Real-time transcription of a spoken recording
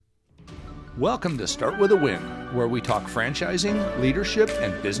Welcome to Start With a Win, where we talk franchising, leadership,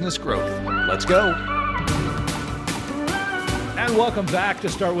 and business growth. Let's go. And welcome back to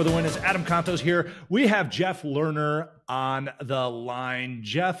Start With a Win. It's Adam Contos here. We have Jeff Lerner on the line.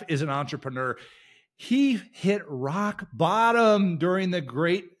 Jeff is an entrepreneur. He hit rock bottom during the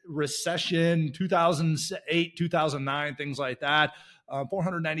Great Recession, 2008, 2009, things like that.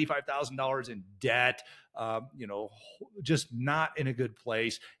 $495,000 in debt, just not in a good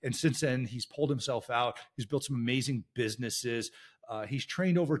place. And since then, he's pulled himself out. He's built some amazing businesses. He's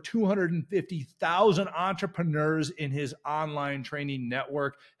trained over 250,000 entrepreneurs in his online training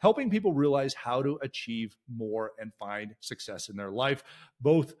network, helping people realize how to achieve more and find success in their life,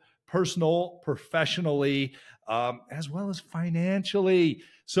 both personal, professionally, as well as financially.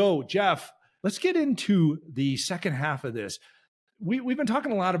 So, Jeff, let's get into the second half of this. We've been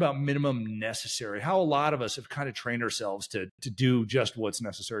talking a lot about minimum necessary, how a lot of us have kind of trained ourselves to do just what's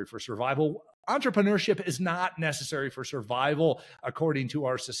necessary for survival. Entrepreneurship is not necessary for survival, according to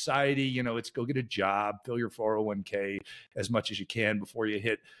our society. It's go get a job, fill your 401k as much as you can before you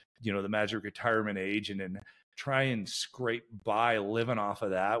hit, the magic retirement age, and then try and scrape by living off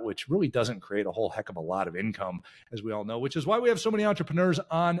of that, which really doesn't create a whole heck of a lot of income, as we all know, which is why we have so many entrepreneurs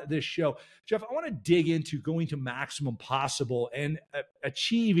on this show. Jeff, I want to dig into going to maximum possible and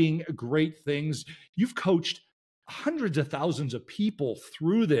achieving great things. You've coached hundreds of thousands of people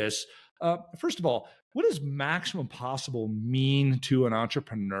through this. First of all, what does maximum possible mean to an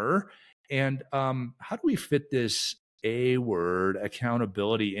entrepreneur? And how do we fit this A word,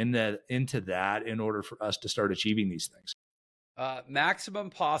 accountability, into that in order for us to start achieving these things?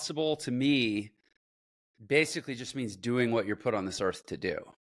 Maximum possible to me basically just means doing what you're put on this earth to do.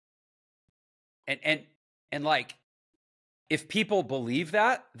 And like, if people believe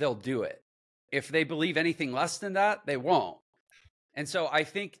that, they'll do it. If they believe anything less than that, they won't. And so I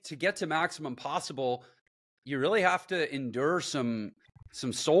think to get to maximum possible, you really have to endure some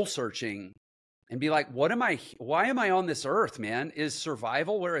soul searching and be like, why am I on this earth, man? Is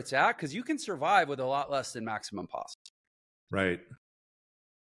survival where it's at? Because you can survive with a lot less than maximum possible. Right.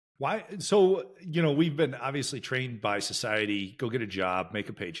 Why? So, we've been obviously trained by society, go get a job, make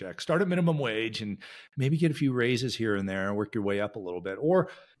a paycheck, start at minimum wage, and maybe get a few raises here and there and work your way up a little bit, or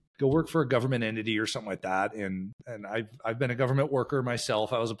go work for a government entity or something like that. And I've been a government worker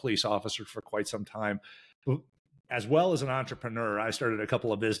myself. I was a police officer for quite some time. But as well as an entrepreneur, I started a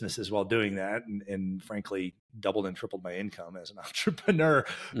couple of businesses while doing that, and frankly, doubled and tripled my income as an entrepreneur.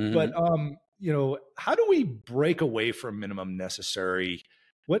 Mm-hmm. But, how do we break away from minimum necessary?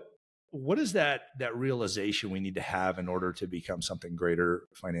 What is that realization we need to have in order to become something greater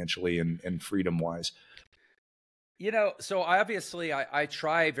financially and freedom wise? So obviously I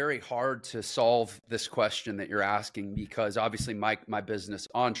try very hard to solve this question that you're asking, because obviously my business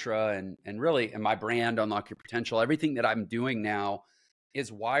Entre and really my brand Unlock Your Potential, everything that I'm doing now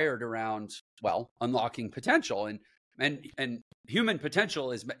is wired around, unlocking potential, and human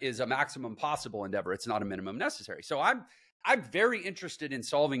potential is a maximum possible endeavor. It's not a minimum necessary. So I'm very interested in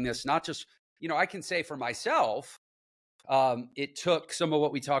solving this, not just, I can say for myself, it took some of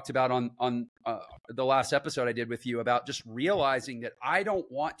what we talked about on the last episode I did with you about just realizing that I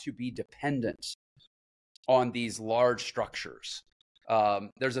don't want to be dependent on these large structures.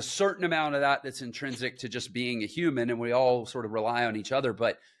 There's a certain amount of that's intrinsic to just being a human, and we all sort of rely on each other.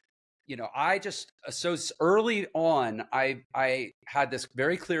 But, I just, so early on, I had this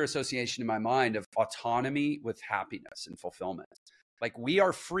very clear association in my mind of autonomy with happiness and fulfillment. Like, we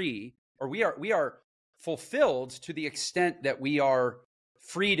are free, or we are fulfilled to the extent that we are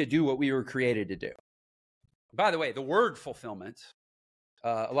free to do what we were created to do. By the way, the word fulfillment,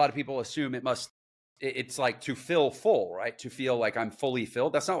 a lot of people assume it's like to fill full, right? To feel like I'm fully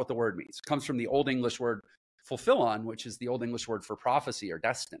filled. That's not what the word means. It comes from the Old English word fulfillon, which is the Old English word for prophecy or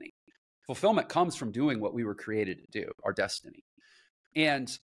destiny. Fulfillment comes from doing what we were created to do, our destiny. And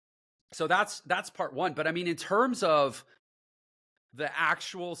so that's part one. But I mean, in terms of the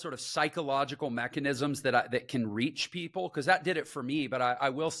actual sort of psychological mechanisms that can reach people, because that did it for me. But I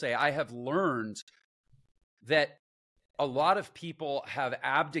will say I have learned that a lot of people have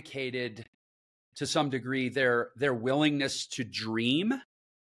abdicated to some degree their willingness to dream.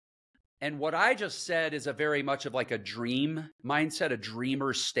 And what I just said is a very much of like a dream mindset, a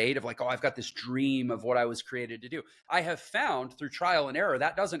dreamer state of like, oh, I've got this dream of what I was created to do. I have found through trial and error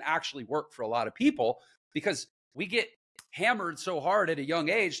that doesn't actually work for a lot of people, because we get hammered so hard at a young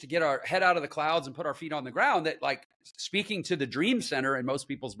age to get our head out of the clouds and put our feet on the ground that, like, speaking to the dream center in most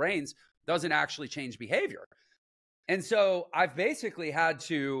people's brains doesn't actually change behavior. And so I've basically had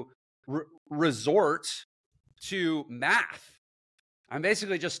to resort to math. I'm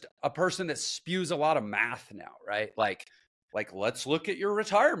basically just a person that spews a lot of math now, right? Like let's look at your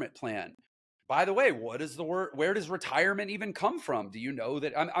retirement plan. By the way, what is the word? Where does retirement even come from? Do you know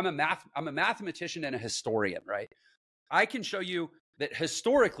that I'm a mathematician and a historian, right? I can show you that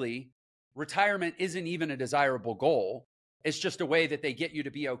historically, retirement isn't even a desirable goal. It's just a way that they get you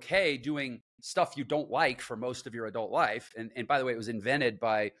to be okay doing stuff you don't like for most of your adult life. And by the way, it was invented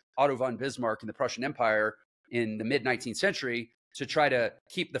by Otto von Bismarck in the Prussian Empire in the mid 19th century to try to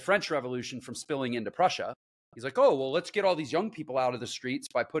keep the French Revolution from spilling into Prussia. He's like, oh, well, let's get all these young people out of the streets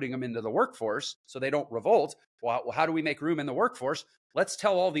by putting them into the workforce so they don't revolt. Well, how do we make room in the workforce? Let's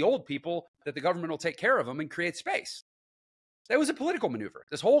tell all the old people that the government will take care of them and create space. That was a political maneuver.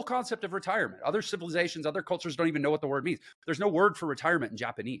 This whole concept of retirement. Other civilizations, other cultures don't even know what the word means. There's no word for retirement in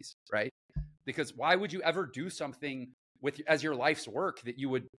Japanese, right? Because why would you ever do something as your life's work that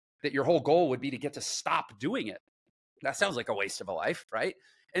your whole goal would be to get to stop doing it? That sounds like a waste of a life, right?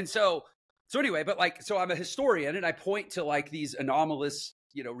 And so anyway, so I'm a historian and I point to like these anomalous,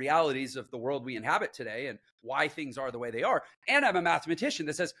 realities of the world we inhabit today and why things are the way they are. And I'm a mathematician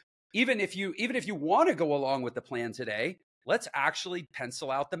that says, even if you want to go along with the plan today, let's actually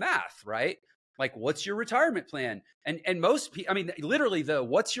pencil out the math, right? Like, what's your retirement plan? And most people, literally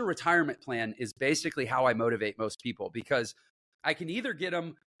what's your retirement plan is basically how I motivate most people, because I can either get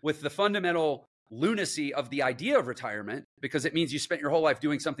them with the fundamental lunacy of the idea of retirement, because it means you spent your whole life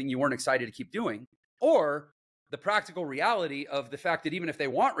doing something you weren't excited to keep doing, or the practical reality of the fact that even if they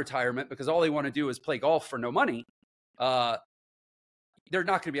want retirement because all they want to do is play golf for no money, they're not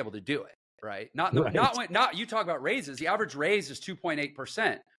going to be able to do it, right? Not you talk about raises. The average raise is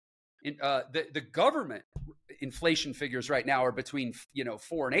 2.8%. The government inflation figures right now are between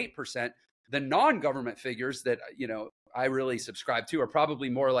 4 and 8%. The non-government figures that I really subscribe to are probably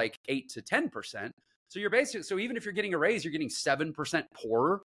more like 8 to 10%. So even if you're getting a raise, you're getting 7%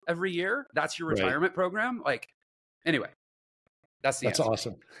 poorer every year. That's your retirement program. Like, anyway, that's answer.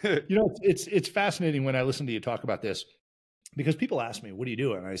 Awesome. It's fascinating when I listen to you talk about this, because people ask me, what do you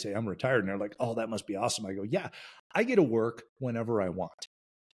do? And I say, I'm retired. And they're like, oh, that must be awesome. I go, yeah, I get to work whenever I want.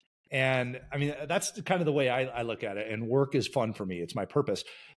 And that's kind of the way I look at it. And work is fun for me. It's my purpose.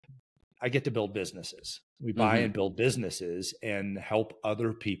 I get to build businesses. We buy and build businesses and help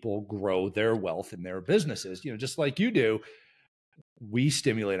other people grow their wealth in their businesses. Just like you do, we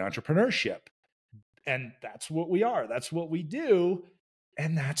stimulate entrepreneurship. And that's what we are. That's what we do.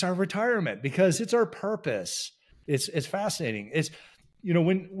 And that's our retirement, because it's our purpose. It's fascinating. It's,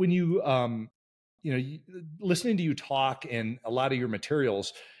 when you, listening to you talk and a lot of your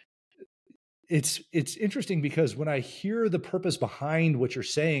materials, it's interesting, because when I hear the purpose behind what you're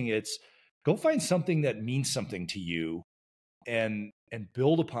saying, it's go find something that means something to you and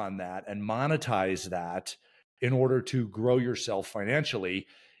build upon that and monetize that in order to grow yourself financially.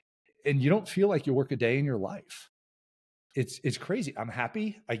 And you don't feel like you work a day in your life. It's crazy. I'm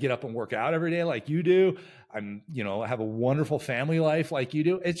happy. I get up and work out every day like you do. I have a wonderful family life like you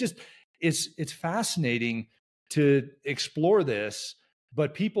do. It's just, it's fascinating to explore this,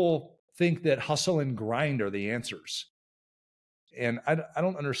 but people think that hustle and grind are the answers. And I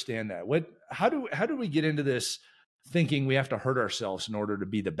don't understand that. How do we get into this thinking we have to hurt ourselves in order to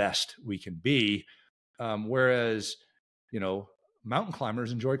be the best we can be? Whereas, mountain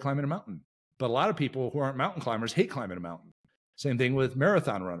climbers enjoy climbing a mountain, but a lot of people who aren't mountain climbers hate climbing a mountain. Same thing with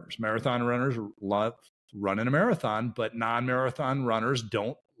marathon runners. Marathon runners love running a marathon, but non-marathon runners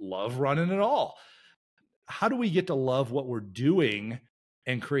don't love running at all. How do we get to love what we're doing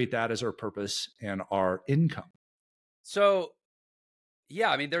and create that as our purpose and our income? So,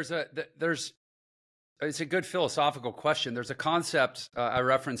 yeah, it's a good philosophical question. There's a concept, I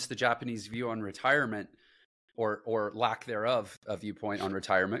referenced the Japanese view on retirement, or lack thereof, a viewpoint on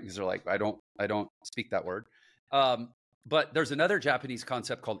retirement, because they're like, I don't speak that word. But there's another Japanese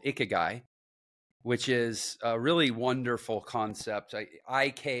concept called ikigai, which is a really wonderful concept.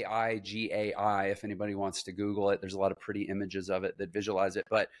 Ikigai, if anybody wants to Google it. There's a lot of pretty images of it that visualize it,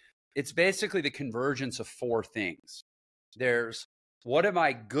 but it's basically the convergence of four things. There's, what am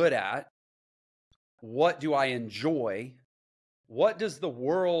I good at? What do I enjoy? What does the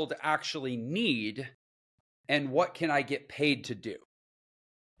world actually need? And what can I get paid to do?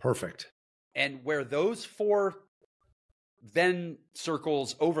 Perfect. And where those four Venn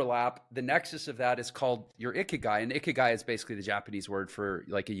circles overlap, the nexus of that is called your ikigai. And ikigai is basically the Japanese word for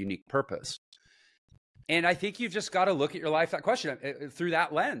like a unique purpose. And I think you've just got to look at your life through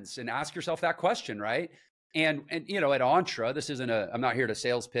that lens and ask yourself that question, right? And at Entre, this isn't I'm not here to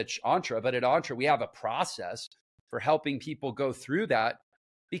sales pitch Entre, but at Entre, we have a process for helping people go through that,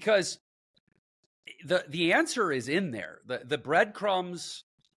 because The answer is in there. The breadcrumbs,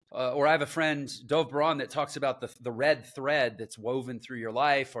 or I have a friend, Dov Baran, that talks about the red thread that's woven through your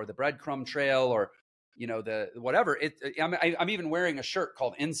life, or the breadcrumb trail, or the whatever. I'm even wearing a shirt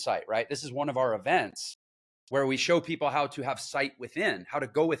called Insight. Right, this is one of our events where we show people how to have sight within, how to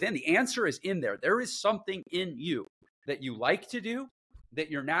go within. The answer is in there. There is something in you that you like to do, that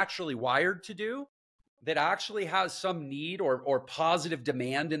you're naturally wired to do, that actually has some need or positive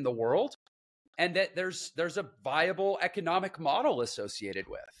demand in the world, and that there's a viable economic model associated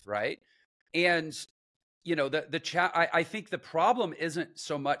with, right? And I think the problem isn't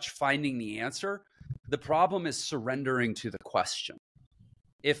so much finding the answer. The problem is surrendering to the question.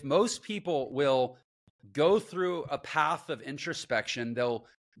 If most people will go through a path of introspection, they'll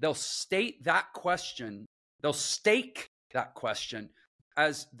state that question, they'll stake that question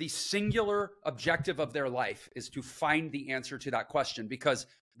as the singular objective of their life is to find the answer to that question, because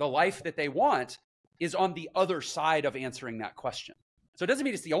the life that they want is on the other side of answering that question. So it doesn't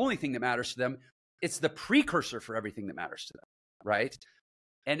mean it's the only thing that matters to them. It's the precursor for everything that matters to them, right?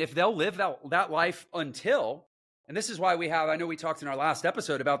 And if they'll live that life until, and this is why I know we talked in our last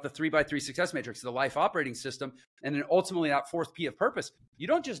episode about the 3x3 success matrix, the life operating system, and then ultimately that fourth P of purpose. You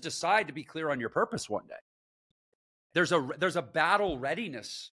don't just decide to be clear on your purpose one day. There's a battle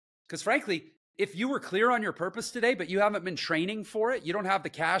readiness, because frankly, if you were clear on your purpose today, but you haven't been training for it, you don't have the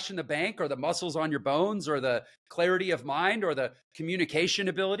cash in the bank or the muscles on your bones or the clarity of mind or the communication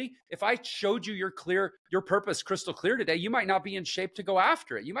ability. If I showed you your purpose crystal clear today, you might not be in shape to go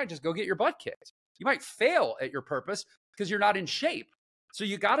after it. You might just go get your butt kicked. You might fail at your purpose because you're not in shape. So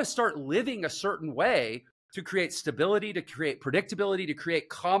you got to start living a certain way to create stability, to create predictability, to create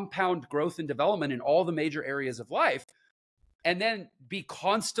compound growth and development in all the major areas of life. And then be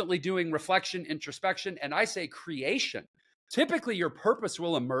constantly doing reflection, introspection, and I say creation. Typically, your purpose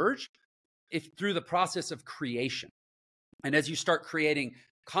will emerge through the process of creation. And as you start creating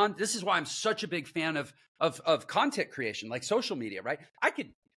this is why I'm such a big fan of content creation, like social media, right?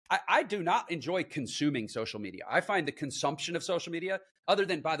 I do not enjoy consuming social media. I find the consumption of social media, other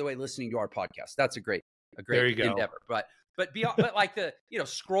than, by the way, listening to our podcast, that's a great endeavor. But beyond, but like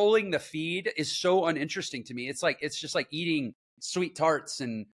scrolling the feed is so uninteresting to me. It's just like eating sweet tarts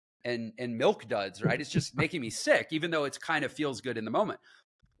and milk duds, right? It's just making me sick, even though it's kind of feels good in the moment.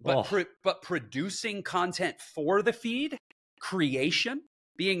 But but producing content for the feed, creation,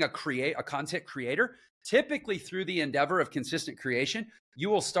 being a content creator, typically through the endeavor of consistent creation, you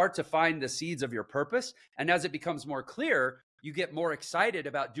will start to find the seeds of your purpose. And as it becomes more clear, you get more excited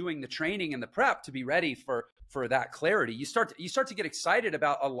about doing the training and the prep to be ready for that clarity. You start to get excited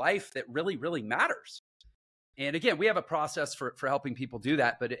about a life that really, really matters. And again, we have a process for helping people do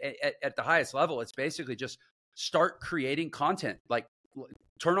that. But at the highest level, it's basically just start creating content, like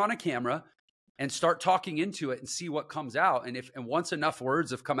turn on a camera and start talking into it and see what comes out. And once enough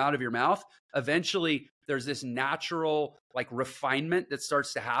words have come out of your mouth, eventually there's this natural like refinement that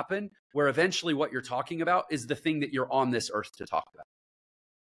starts to happen, where eventually what you're talking about is the thing that you're on this earth to talk about.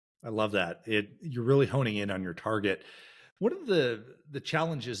 I love that. You're really honing in on your target. One of the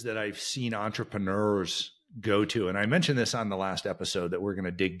challenges that I've seen entrepreneurs go to, and I mentioned this on the last episode, that we're going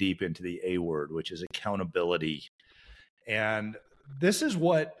to dig deep into the A word, which is accountability. And this is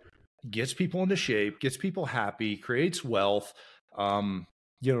what gets people into shape, gets people happy, creates wealth,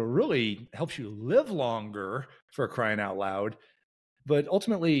 really helps you live longer, for crying out loud. But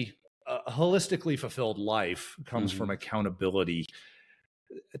ultimately, a holistically fulfilled life comes from accountability.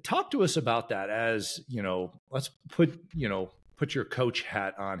 Talk to us about that. As let's put your coach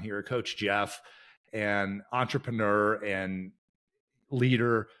hat on here, Coach Jeff, and entrepreneur and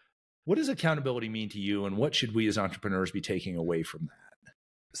leader. What does accountability mean to you, and what should we as entrepreneurs be taking away from that?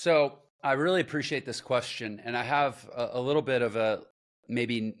 So I really appreciate this question. And I have a little bit of a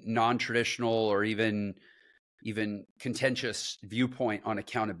maybe non-traditional or even contentious viewpoint on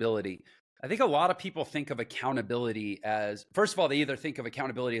accountability. I think a lot of people think of accountability as, first of all, they either think of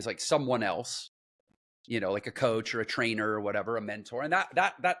accountability as like someone else, like a coach or a trainer or whatever, a mentor. And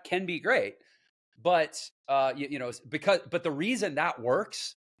that can be great. But, but the reason that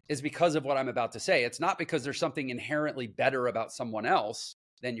works is because of what I'm about to say. It's not because there's something inherently better about someone else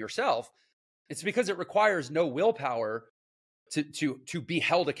than yourself. It's because it requires no willpower to be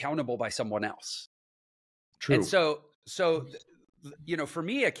held accountable by someone else. True. And so, for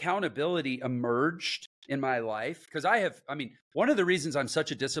me, accountability emerged in my life because one of the reasons I'm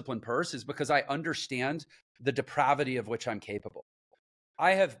such a disciplined person is because I understand the depravity of which I'm capable.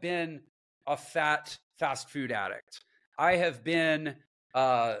 I have been a fast food addict. I have been,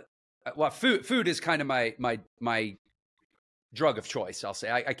 food is kind of my drug of choice. I'll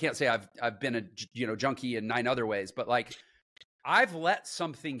say, I can't say I've been a, junkie in 9 other ways, but like I've let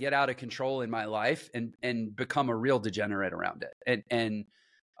something get out of control in my life and become a real degenerate around it.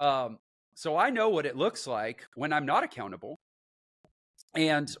 So I know what it looks like when I'm not accountable.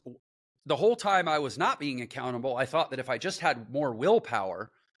 And the whole time I was not being accountable, I thought that if I just had more willpower,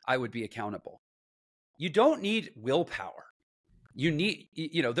 I would be accountable. You don't need willpower. You need,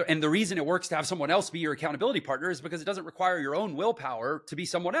 and the reason it works to have someone else be your accountability partner is because it doesn't require your own willpower to be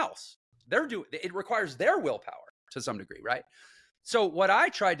someone else. It requires their willpower to some degree, right? So what I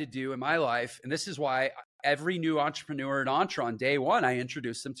tried to do in my life, and this is why every new entrepreneur at Entre on day one, I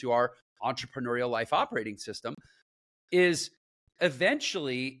introduce them to our entrepreneurial life operating system, is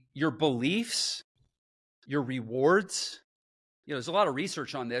eventually your beliefs, your rewards. There's a lot of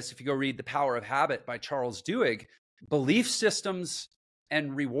research on this. If you go read The Power of Habit by Charles Duhigg, belief systems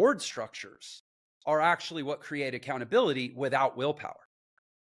and reward structures are actually what create accountability without willpower.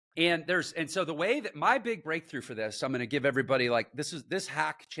 And so the way that my big breakthrough for this, I'm going to give everybody this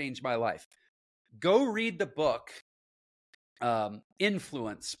hack changed my life. Go read the book,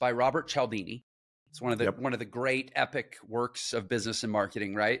 Influence by Robert Cialdini. It's one of the great epic works of business and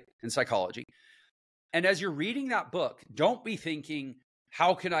marketing, right? And psychology. And as you're reading that book, don't be thinking,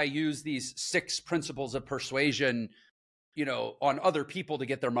 how can I use these 6 principles of persuasion, on other people to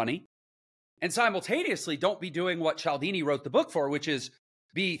get their money? And simultaneously, don't be doing what Cialdini wrote the book for, which is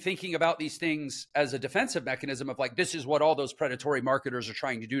be thinking about these things as a defensive mechanism of like, this is what all those predatory marketers are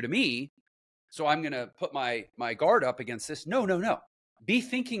trying to do to me, so I'm going to put my guard up against this. No. Be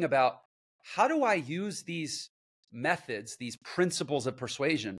thinking about, how do I use these methods, these principles of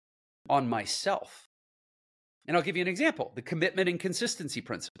persuasion on myself? And I'll give you an example, the commitment and consistency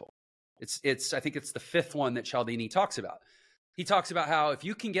principle. I think it's the 5th one that Cialdini talks about. He talks about how if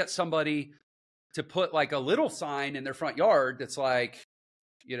you can get somebody to put like a little sign in their front yard that's like,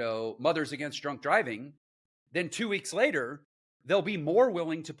 Mothers Against Drunk Driving, then 2 weeks later, they'll be more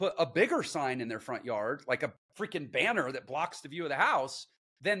willing to put a bigger sign in their front yard, like a freaking banner that blocks the view of the house,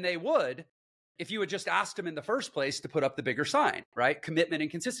 than they would if you had just asked them in the first place to put up the bigger sign, right? Commitment and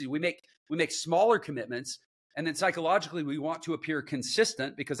consistency. We make smaller commitments. And then psychologically, we want to appear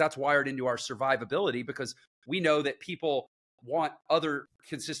consistent because that's wired into our survivability, because we know that people want other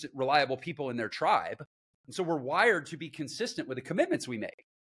consistent, reliable people in their tribe. And so we're wired to be consistent with the commitments we make.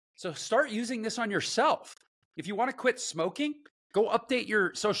 So start using this on yourself. If you want to quit smoking, go update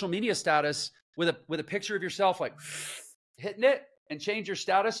your social media status with a picture of yourself like hitting it, and change your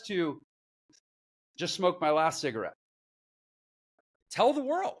status to just smoked my last cigarette. Tell the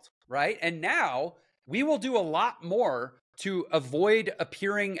world, right? And now we will do a lot more to avoid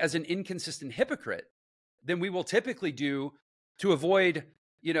appearing as an inconsistent hypocrite than we will typically do to avoid,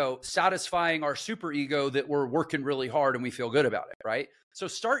 satisfying our super ego that we're working really hard and we feel good about it, right? So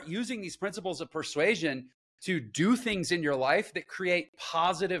start using these principles of persuasion to do things in your life that create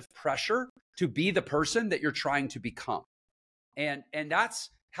positive pressure to be the person that you're trying to become. And that's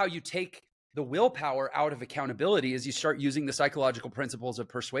how you take the willpower out of accountability, is you start using the psychological principles of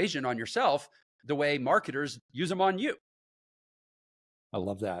persuasion on yourself the way marketers use them on you. I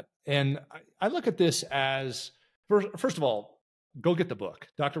love that. And I look at this as, first of all, go get the book.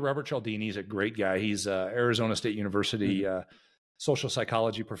 Dr. Robert Cialdini is a great guy. He's Arizona State University social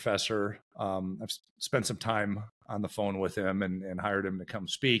psychology professor. I've spent some time on the phone with him and hired him to come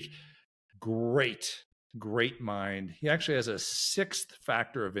speak. Great mind. He actually has a 6th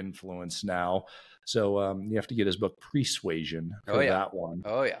factor of influence now. So you have to get his book Persuasion for that one.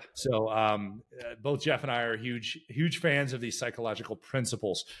 Oh yeah. So both Jeff and I are huge fans of these psychological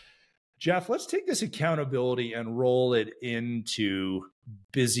principles. Jeff, let's take this accountability and roll it into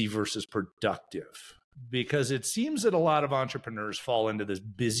busy versus productive, because it seems that a lot of entrepreneurs fall into this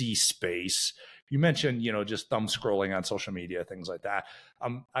busy space. You mentioned, just thumb scrolling on social media, things like that.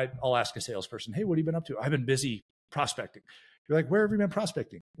 I'll ask a salesperson, hey, what have you been up to? I've been busy prospecting. You're like, where have you been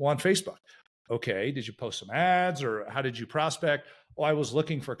prospecting? Well, on Facebook. Okay, did you post some ads, or how did you prospect? Oh, I was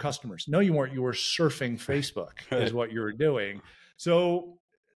looking for customers. No, you weren't. You were surfing Facebook is what you were doing. So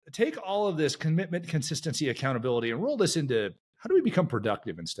take all of this commitment, consistency, accountability, and roll this into, how do we become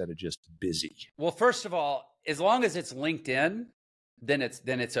productive instead of just busy? Well, first of all, as long as it's LinkedIn, then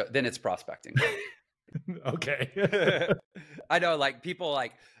it's prospecting. Okay. I know, like people,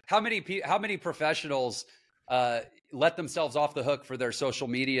 like how many professionals let themselves off the hook for their social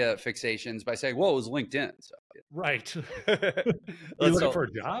media fixations by saying, "Whoa, it was LinkedIn." So, right. You looking for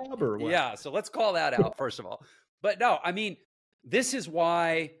a job or what? Yeah. So let's call that out first of all. But no, I mean, this is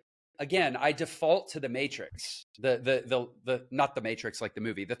why, again, I default to the matrix. the not the matrix, like the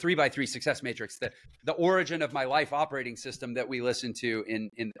movie, the 3x3 success matrix, the origin of my life operating system that we listened to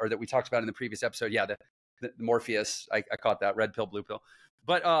or that we talked about in the previous episode. Yeah. The Morpheus, I caught that, red pill, blue pill.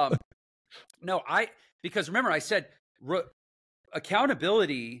 But no, because remember I said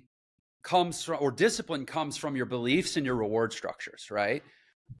accountability comes from, or discipline comes from your beliefs and your reward structures, right?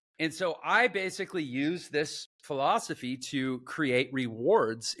 And so I basically use this philosophy to create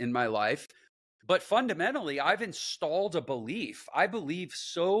rewards in my life. But fundamentally, I've installed a belief. I believe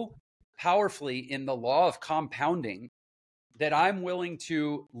so powerfully in the law of compounding that I'm willing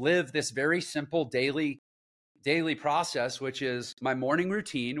to live this very simple daily process, which is my morning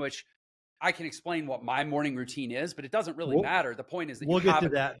routine, which I can explain what my morning routine is, but it doesn't really matter. The point is that we'll get to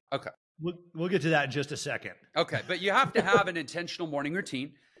that. Okay. We'll get to that in just a second. Okay. But you have to have an intentional morning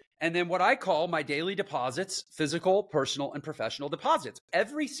routine. And then what I call my daily deposits, physical, personal, and professional deposits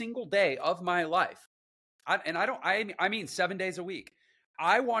every single day of my life. I mean 7 days a week.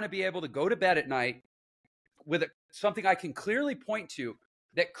 I want to be able to go to bed at night with something I can clearly point to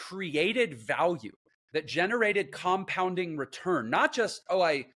that created value, that generated compounding return, not just,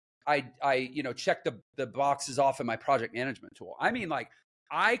 I check the boxes off in my project management tool. I mean, like,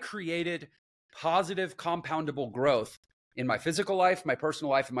 I created positive compoundable growth in my physical life, my personal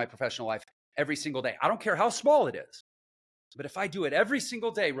life, and my professional life every single day. I don't care how small it is. But if I do it every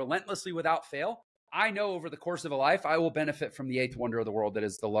single day, relentlessly without fail, I know over the course of a life, I will benefit from the eighth wonder of the world, that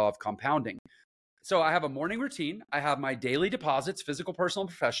is the law of compounding. So I have a morning routine. I have my daily deposits, physical, personal, and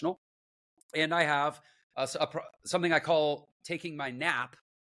professional. And I have something I call taking my nap,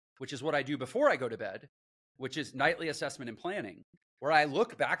 which is what I do before I go to bed, which is nightly assessment and planning, where I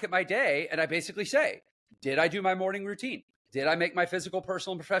look back at my day and I basically say, did I do my morning routine? Did I make my physical,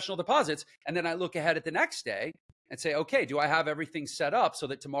 personal, and professional deposits? And then I look ahead at the next day and say, okay, do I have everything set up so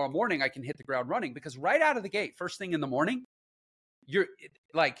that tomorrow morning I can hit the ground running? Because right out of the gate, first thing in the morning, you're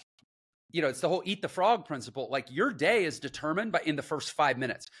like, it's the whole eat the frog principle. Like, your day is determined in the first 5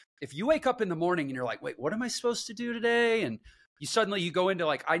 minutes. If you wake up in the morning and you're like, wait, what am I supposed to do today? And you go into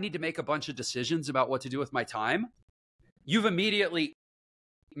like, I need to make a bunch of decisions about what to do with my time. You've immediately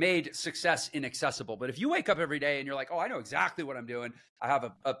made success inaccessible. But if you wake up every day and you're like, I know exactly what I'm doing. I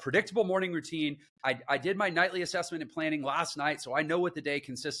have a predictable morning routine. I did my nightly assessment and planning last night, so I know what the day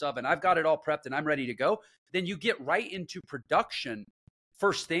consists of, and I've got it all prepped and I'm ready to go. Then you get right into production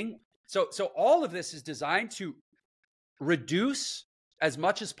first thing. So all of this is designed to reduce as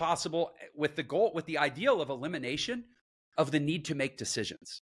much as possible with the ideal of elimination of the need to make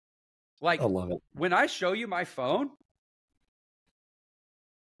decisions. Like, I love it. When I show you my phone,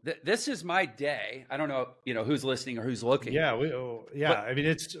 this is my day. I don't know, who's listening or who's looking. Yeah, I mean,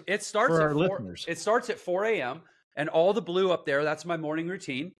 it starts for our listeners. It starts at 4 a.m. and all the blue up there, that's my morning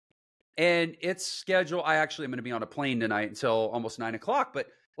routine. And it's scheduled. I actually am going to be on a plane tonight until almost 9 o'clock. But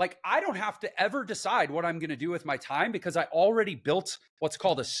like, I don't have to ever decide what I'm going to do with my time because I already built what's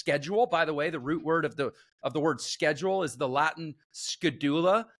called a schedule. By the way, the root word of the word schedule is the Latin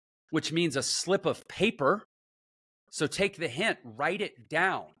schedula, which means a slip of paper. So take the hint, write it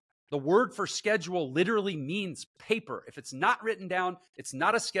down. The word for schedule literally means paper. If it's not written down, it's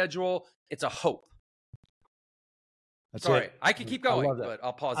not a schedule, it's a hope. That's Sorry, it. I can keep going, but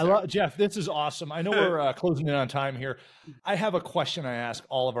I'll pause there. Jeff, this is awesome. I know we're closing in on time here. I have a question I ask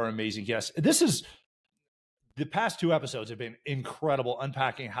all of our amazing guests. The past 2 episodes have been incredible,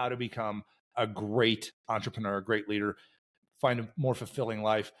 unpacking how to become a great entrepreneur, a great leader, find a more fulfilling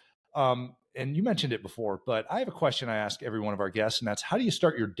life. And you mentioned it before, but I have a question I ask every one of our guests, and that's, how do you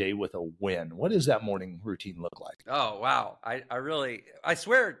start your day with a win? What does that morning routine look like? Oh, wow. I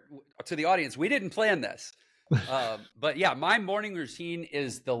swear to the audience, we didn't plan this. But yeah, my morning routine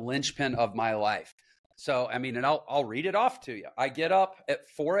is the linchpin of my life. So, I mean, and I'll read it off to you. I get up at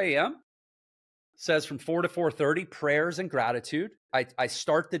 4 a.m. Says from 4 to 4:30, prayers and gratitude. I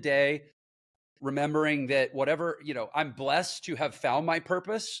start the day remembering that whatever, I'm blessed to have found my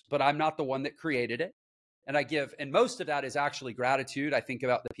purpose, but I'm not the one that created it. And most of that is actually gratitude. I think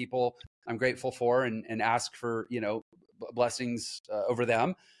about the people I'm grateful for and ask for, blessings over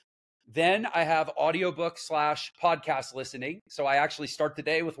them. Then I have audiobook / podcast listening. So I actually start the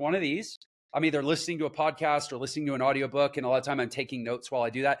day with one of these. I'm either listening to a podcast or listening to an audiobook. And a lot of time I'm taking notes while I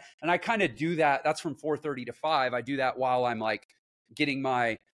do that. And I kind of do that. That's from 4:30 to 5. I do that while I'm like getting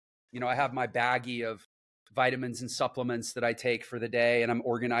my, I have my baggie of vitamins and supplements that I take for the day. And I'm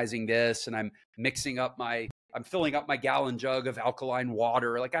organizing this and I'm filling up my gallon jug of alkaline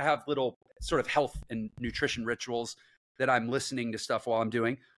water. Like, I have little sort of health and nutrition rituals that I'm listening to stuff while I'm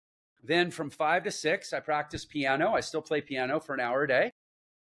doing. Then from 5 to 6, I practice piano. I still play piano for an hour a day.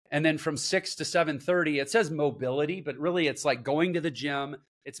 And then from 6 to 7:30, it says mobility, but really it's like going to the gym.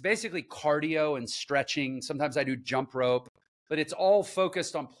 It's basically cardio and stretching. Sometimes I do jump rope, but it's all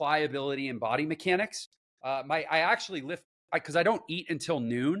focused on pliability and body mechanics. I actually lift because I don't eat until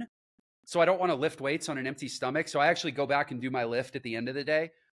noon. So I don't want to lift weights on an empty stomach. So I actually go back and do my lift at the end of the day.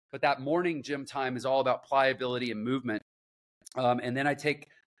 But that morning gym time is all about pliability and movement. And then I take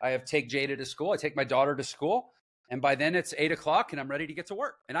Jada to school. I take my daughter to school. And by then it's 8 o'clock and I'm ready to get to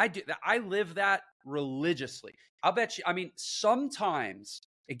work. And I live that religiously. I'll bet you, I mean, sometimes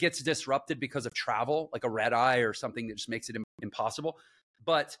it gets disrupted because of travel, like a red eye or something that just makes it impossible.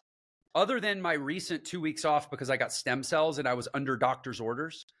 But other than my recent 2 weeks off because I got stem cells and I was under doctor's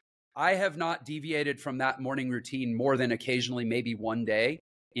orders, I have not deviated from that morning routine more than occasionally, maybe one day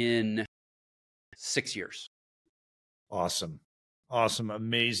in 6 years. Awesome.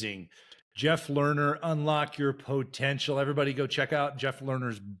 Amazing. Jeff Lerner, Unlock Your Potential. Everybody go check out Jeff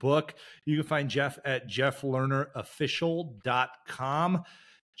Lerner's book. You can find Jeff at jefflernerofficial.com.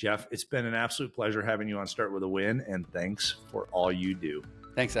 Jeff, it's been an absolute pleasure having you on Start With a Win, and thanks for all you do.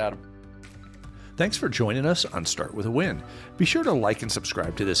 Thanks, Adam. Thanks for joining us on Start With a Win. Be sure to like and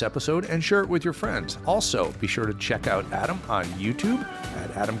subscribe to this episode and share it with your friends. Also, be sure to check out Adam on YouTube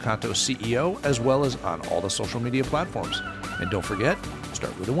at Adam Contos CEO, as well as on all the social media platforms. And don't forget,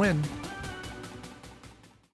 start with a win.